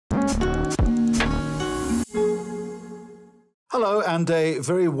Hello and a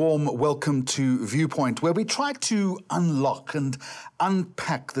very warm welcome to Viewpoint, where we try to unlock and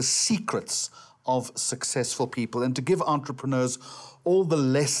unpack the secrets of successful people and to give entrepreneurs all the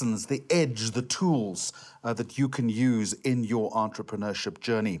lessons, the edge, the tools that you can use in your entrepreneurship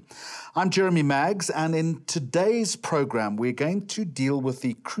journey. I'm Jeremy Maggs, and in today's program, we're going to deal with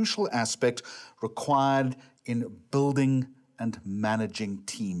the crucial aspect required in building and managing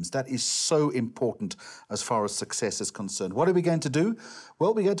teams. That is so important as far as success is concerned. What are we going to do?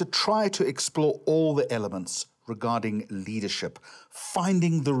 Well, we're going to try to explore all the elements regarding leadership,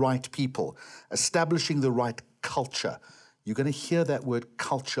 finding the right people, establishing the right culture. You're going to hear that word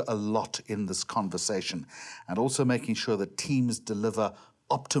culture a lot in this conversation, and also making sure that teams deliver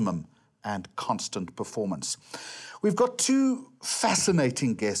optimum and constant performance. We've got two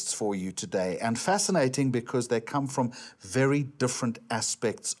fascinating guests for you today, and fascinating because they come from very different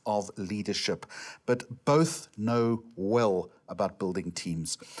aspects of leadership, but both know well about building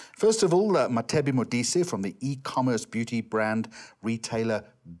teams. First of all, Mathebe Molise from the e-commerce beauty brand retailer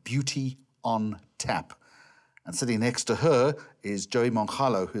Beauty on TApp. And sitting next to her is Joey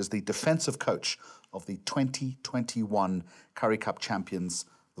Mongalo, who is the defensive coach of the 2021 Currie Cup champions,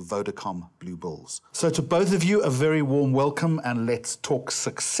 the Vodacom Blue Bulls. So to both of you, a very warm welcome, and let's talk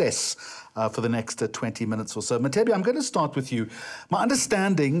success for the next 20 minutes or so. Mathebe, I'm going to start with you. My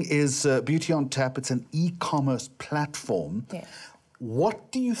understanding is Beauty on TApp, it's an e-commerce platform. Yes.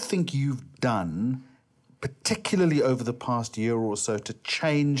 What do you think you've done, particularly over the past year or so, to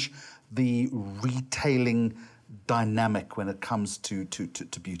change the retailing dynamic when it comes to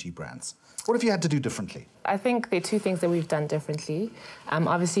beauty brands? What have you had to do differently? I think there are two things that we've done differently.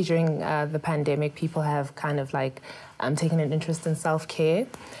 Obviously, during the pandemic, people have kind of like taken an interest in self-care.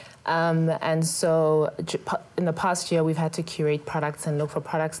 And so in the past year, we've had to curate products and look for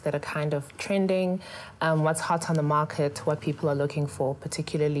products that are kind of trending, what's hot on the market, what people are looking for,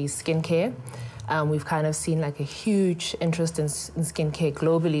 particularly skincare. We've kind of seen like a huge interest in skincare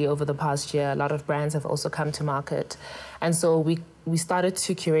globally over the past year. A lot of brands have also come to market. And so we started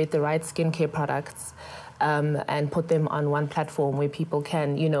to curate the right skincare products and put them on one platform where people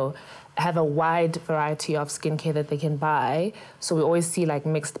can, have a wide variety of skincare that they can buy. So we always see like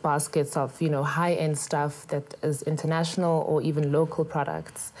mixed baskets of, high-end stuff that is international or even local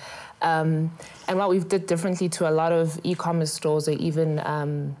products. And what we've did differently to a lot of e-commerce stores or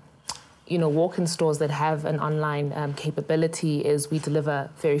even walk-in stores that have an online capability is we deliver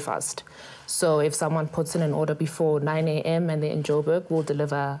very fast. So if someone puts in an order before 9 a.m. and they're in Joburg, we'll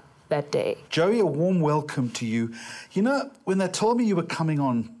deliver that day. Joey, a warm welcome to you. When they told me you were coming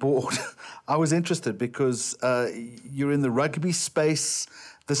on board, I was interested because you're in the rugby space.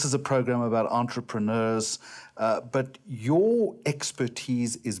 This is a program about entrepreneurs, but your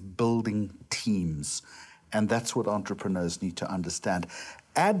expertise is building teams, and that's what entrepreneurs need to understand.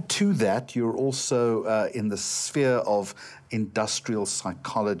 Add to that, you're also in the sphere of industrial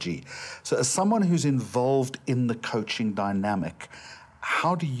psychology. So as someone who's involved in the coaching dynamic,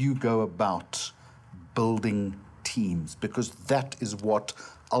 how do you go about building teams? Because that is what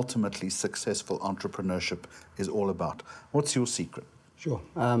ultimately successful entrepreneurship is all about. What's your secret? Sure.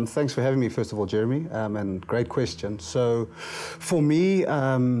 Thanks for having me, first of all, Jeremy, and great question. So for me,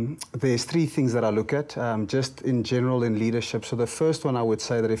 there's three things that I look at, just in general in leadership. So the first one, I would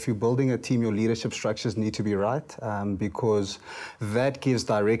say that if you're building a team, your leadership structures need to be right, because that gives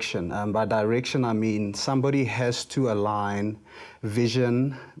direction. By direction, I mean somebody has to align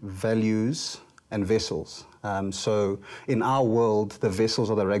vision, values, and vessels. So in our world, the vessels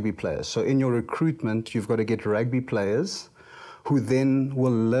are the rugby players. So in your recruitment, you've got to get rugby players who then will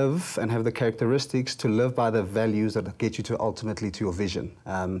live and have the characteristics to live by the values that get you to ultimately to your vision.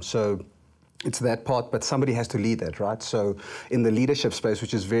 So it's that part, but somebody has to lead that, right? So in the leadership space,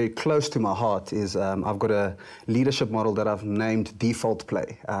 which is very close to my heart, is I've got a leadership model that I've named Default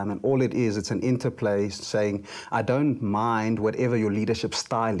Play. And all it is, it's an interplay saying, I don't mind whatever your leadership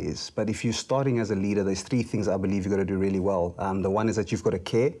style is, but if you're starting as a leader, there's three things I believe you've got to do really well. The one is that you've got to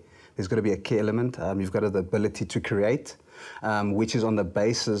care. There's got to be a care element. You've got the ability to create, which is on the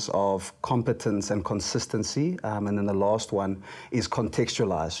basis of competence and consistency. And then the last one is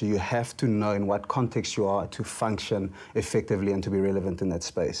contextualize. So you have to know in what context you are to function effectively and to be relevant in that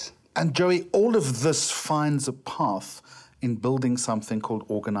space. And Joey, all of this finds a path in building something called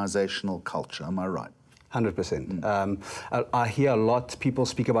organizational culture. Am I right? 100%. I hear a lot, people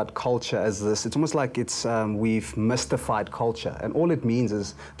speak about culture as this, it's almost like we've mystified culture, and all it means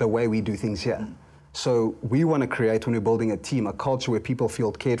is the way we do things here. So we want to create, when we're building a team, a culture where people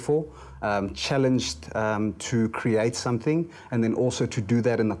feel cared for, challenged to create something, and then also to do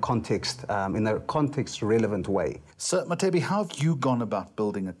that in a context-relevant way. So, Mathebe, how have you gone about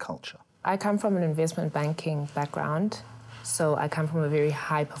building a culture? I come from an investment banking background, so I come from a very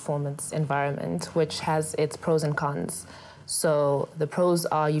high-performance environment, which has its pros and cons. So the pros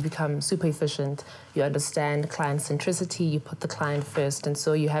are you become super efficient, you understand client centricity, you put the client first, and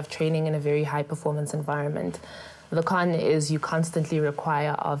so you have training in a very high-performance environment. The con is you constantly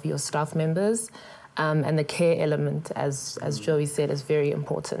require of your staff members, and the care element, as Joey said, is very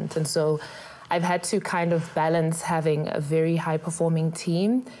important. And so I've had to kind of balance having a very high-performing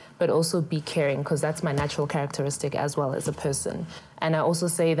team, but also be caring, because that's my natural characteristic as well as a person. And I also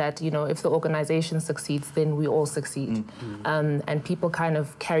say that, you know, if the organization succeeds, then we all succeed. And people kind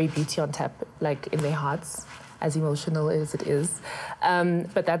of carry beauty on tap, like in their hearts, as emotional as it is.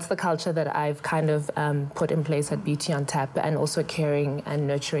 But that's the culture that I've kind of put in place at Beauty on Tap, and also caring and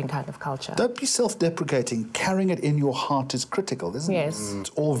nurturing kind of culture. Don't be self-deprecating. Carrying it in your heart is critical, isn't it? Yes. It's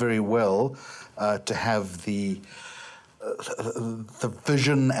all very well to have the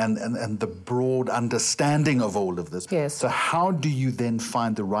vision and the broad understanding of all of this. Yes. So how do you then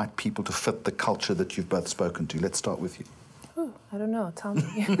find the right people to fit the culture that you've both spoken to? Let's start with you. Ooh, I don't know, tell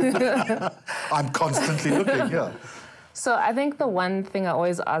me. I'm constantly looking, yeah. So I think the one thing I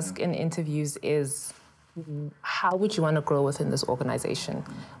always ask in interviews is, how would you want to grow within this organization?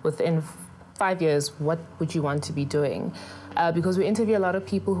 Within 5 years, what would you want to be doing? Because we interview a lot of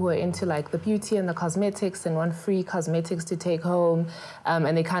people who are into like the beauty and the cosmetics and want free cosmetics to take home,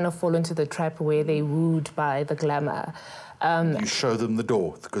 and they kind of fall into the trap where they're wooed by the glamour. You show them the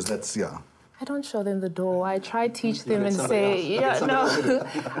door, because that's, yeah. I don't show them the door. I try to teach them and say,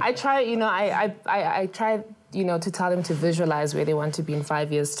 I try, you know, I try, you know, to tell them to visualize where they want to be in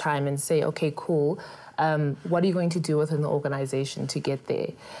 5 years' time and say, okay, cool. What are you going to do within the organization to get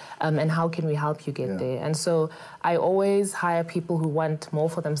there? And how can we help you get there? And so I always hire people who want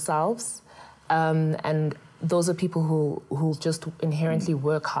more for themselves. And those are people who just inherently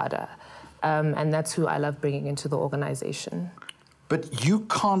work harder. And that's who I love bringing into the organization. But you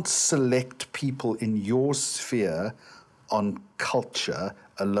can't select people in your sphere on culture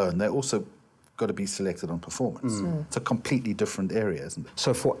alone. They're also got to be selected on performance. It's a completely different area, isn't it?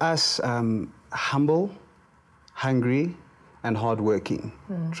 So for us, humble, hungry, and hardworking,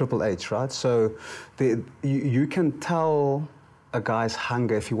 Triple H, right? So you can tell a guy's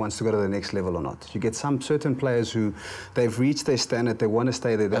hunger if he wants to go to the next level or not. You get some certain players who they've reached their standard, they want to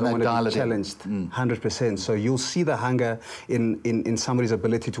stay there, they don't want to be challenged 100%. So you'll see the hunger in somebody's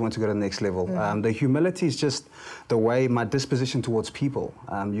ability to want to go to the next level. The humility is just the way, my disposition towards people.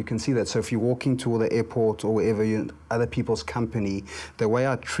 You can see that. So if you're walking to the airport or wherever, other people's company, the way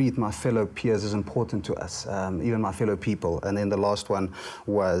I treat my fellow peers is important to us, even my fellow people. And then the last one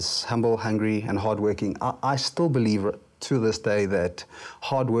was humble, hungry, and hardworking. I still believe to this day that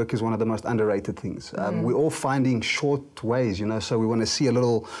hard work is one of the most underrated things. We're all finding short ways, you know, so we want to see a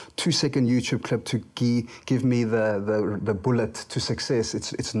little 2-second YouTube clip to give me the bullet to success.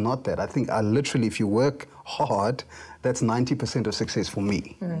 It's not that. I think literally, if you work hard, that's 90% of success for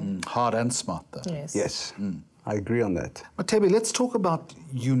me. Hard and smart, though. Yes. Yes, I agree on that. Mathebe, let's talk about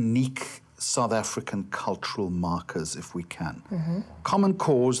unique South African cultural markers, if we can. Common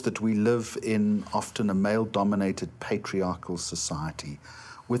cause that we live in often a male-dominated patriarchal society.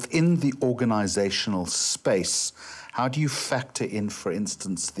 Within the organizational space, how do you factor in, for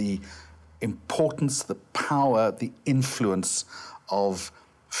instance, the importance, the power, the influence of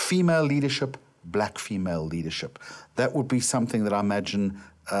female leadership, black female leadership? That would be something that I imagine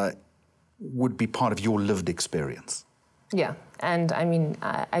would be part of your lived experience. Yeah, and I mean,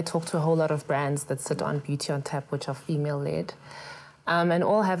 I talk to a whole lot of brands that sit on Beauty on Tap, which are female-led, and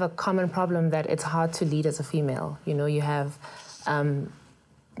all have a common problem that it's hard to lead as a female. You know, you have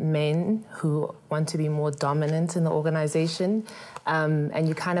men who want to be more dominant in the organization, and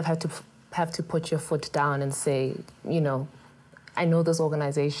you kind of have to put your foot down and say, you know, I know this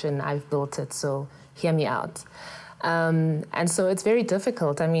organization, I've built it, so hear me out. And so it's very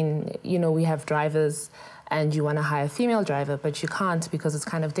difficult. I mean, you know, we have drivers, and you want to hire a female driver, but you can't because it's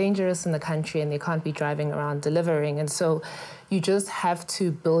kind of dangerous in the country and they can't be driving around delivering. And so you just have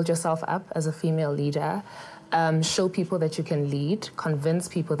to build yourself up as a female leader, show people that you can lead, convince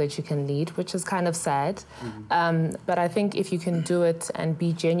people that you can lead, which is kind of sad. But I think if you can do it and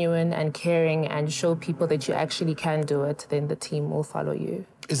be genuine and caring and show people that you actually can do it, then the team will follow you.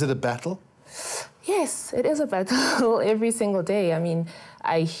 Is it a battle? Yes, it is a battle every single day. I mean,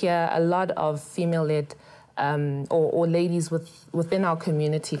 I hear a lot of female-led or ladies within our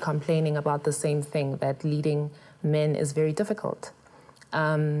community complaining about the same thing, that leading men is very difficult.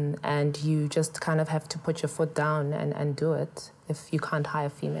 and you just kind of have to put your foot down and do it if you can't hire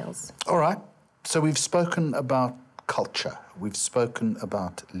females. All right. So we've spoken about culture. We've spoken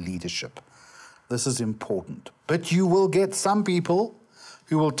about leadership. This is important. But you will get some people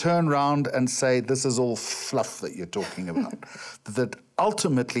who will turn around and say, this is all fluff that you're talking about. That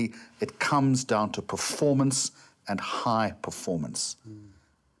ultimately it comes down to performance and high performance.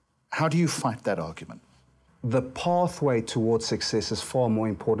 How do you fight that argument? The pathway towards success is far more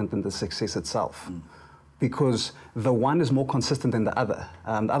important than the success itself. Because the one is more consistent than the other.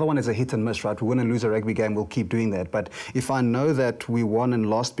 The other one is a hit and miss, right? We win and lose a rugby game, we'll keep doing that. But if I know that we won and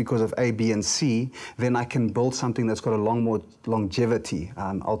lost because of A, B, and C, then I can build something that's got a more longevity,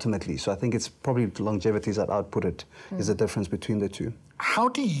 ultimately. So I think it's probably longevity is that output it, is the difference between the two. How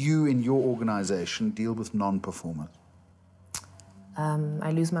do you, in your organization, deal with non-performers?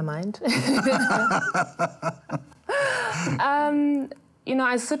 I lose my mind. You know,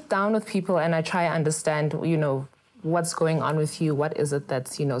 I sit down with people and I try to understand, you know, what's going on with you. What is it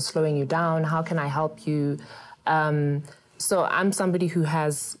that's, you know, slowing you down? How can I help you? So I'm somebody who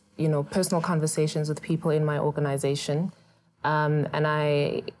has, you know, personal conversations with people in my organization. And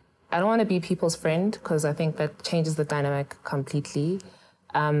I don't want to be people's friend because I think that changes the dynamic completely.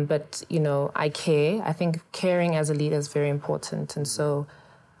 But, you know, I care. I think caring as a leader is very important. And so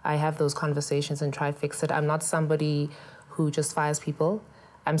I have those conversations and try to fix it. I'm not somebody who just fires people.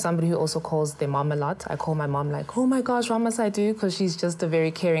 I'm somebody who also calls their mom a lot. I call my mom like, oh my gosh, what must I do? Because she's just a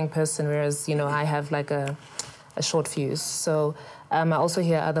very caring person, whereas, you know, I have like a short fuse. So I also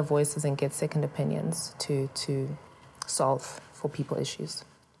hear other voices and get second opinions to solve for people issues.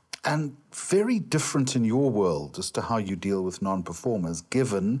 And very different in your world as to how you deal with non-performers,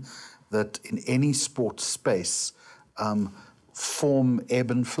 given that in any sports space, form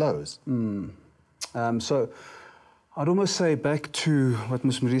ebb and flows. So I'd almost say back to what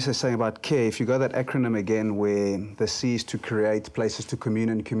Ms. Molise is saying about care. If you go that acronym again, where the C is to create places to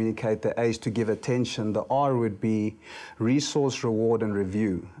communicate, the A is to give attention, the R would be resource, reward, and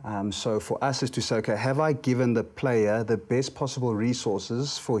review. So for us is to say, okay, have I given the player the best possible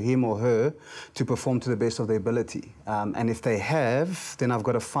resources for him or her to perform to the best of their ability? And if they have, then I've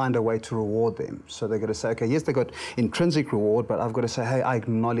got to find a way to reward them. So they've got to say, okay, yes, they got intrinsic reward, but I've got to say, hey, I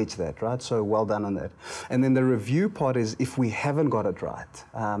acknowledge that, right? So well done on that. And then the review part is if we haven't got it right.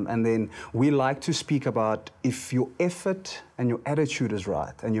 And then we like to speak about if your effort and your attitude is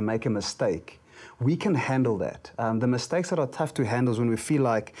right and you make a mistake, we can handle that. The mistakes that are tough to handle is when we feel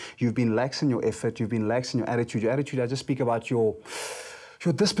like you've been lax in your effort, you've been lax in your attitude. Your attitude, I just speak about your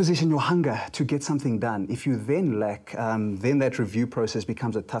disposition, your hunger to get something done. If you then lack, then that review process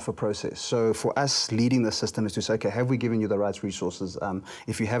becomes a tougher process. So for us, leading the system is to say, okay, have we given you the right resources?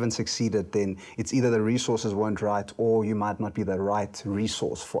 If you haven't succeeded, then it's either the resources weren't right or you might not be the right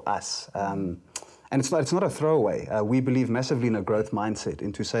resource for us. And it's not a throwaway. We believe massively in a growth mindset,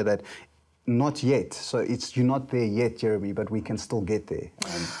 and to say that not yet. So you're not there yet, Jeremy, but we can still get there.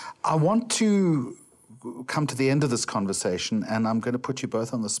 I want to come to the end of this conversation, and I'm going to put you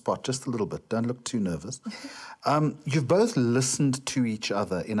both on the spot just a little bit. Don't look too nervous. You've both listened to each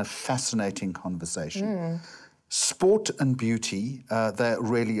other in a fascinating conversation. Sport and beauty, they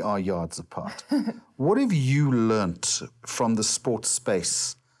really are yards apart. What have you learnt from the sports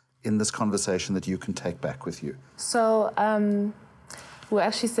space in this conversation that you can take back with you? So we were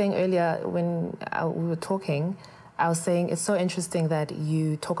actually saying earlier when we were talking, I was saying it's so interesting that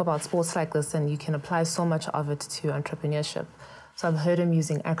you talk about sports like this and you can apply so much of it to entrepreneurship. So I've heard him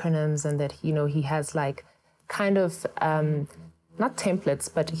using acronyms and that, you know, he has like kind of, not templates,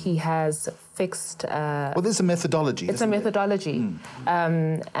 but he has fixed... well, there's a methodology. It's a methodology.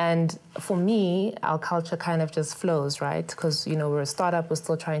 And for me, our culture kind of just flows, right? Because, you know, we're a startup, we're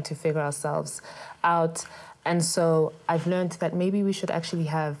still trying to figure ourselves out. And so I've learned that maybe we should actually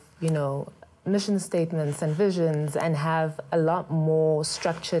have, you know, mission statements and visions and have a lot more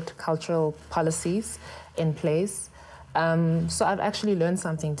structured cultural policies in place. So I've actually learned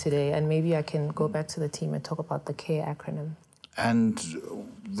something today, and maybe I can go back to the team and talk about the CARE acronym. And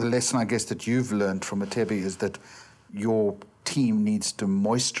the lesson, I guess, that you've learned from Mathebe is that your team needs to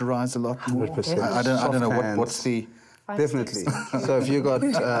moisturize a lot more. 100%. I don't know what's the... Definitely. So if you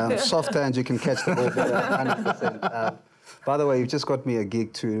got soft hands, you can catch the ball better, 100%. By the way, you've just got me a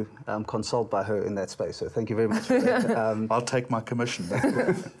gig to consult by her in that space, so thank you very much for that. I'll take my commission.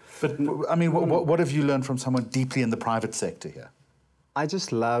 But, I mean, what have you learned from someone deeply in the private sector here? I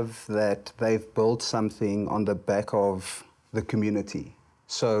just love that they've built something on the back of the community.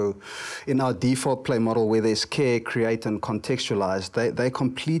 So in our default play model where there's care, create and contextualize, they're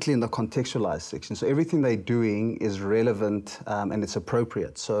completely in the contextualized section. So everything they're doing is relevant and it's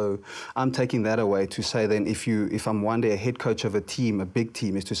appropriate. So I'm taking that away to say then if I'm one day a head coach of a team, a big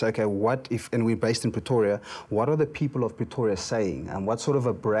team, is to say, okay, what if, and we're based in Pretoria, what are the people of Pretoria saying? And what sort of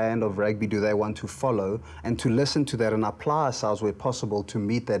a brand of rugby do they want to follow? And to listen to that and apply ourselves where possible to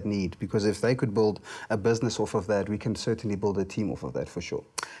meet that need. Because if they could build a business off of that, we can certainly build a team off of that for sure.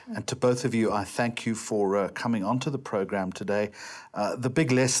 And to both of you, I thank you for coming onto the program today. The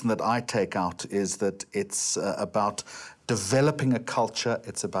big lesson that I take out is that it's about developing a culture,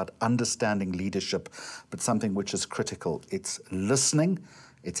 it's about understanding leadership, but something which is critical. It's listening,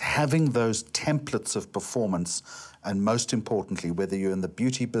 it's having those templates of performance, and most importantly, whether you're in the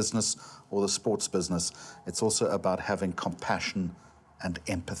beauty business or the sports business, it's also about having compassion and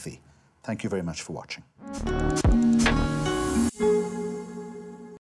empathy. Thank you very much for watching.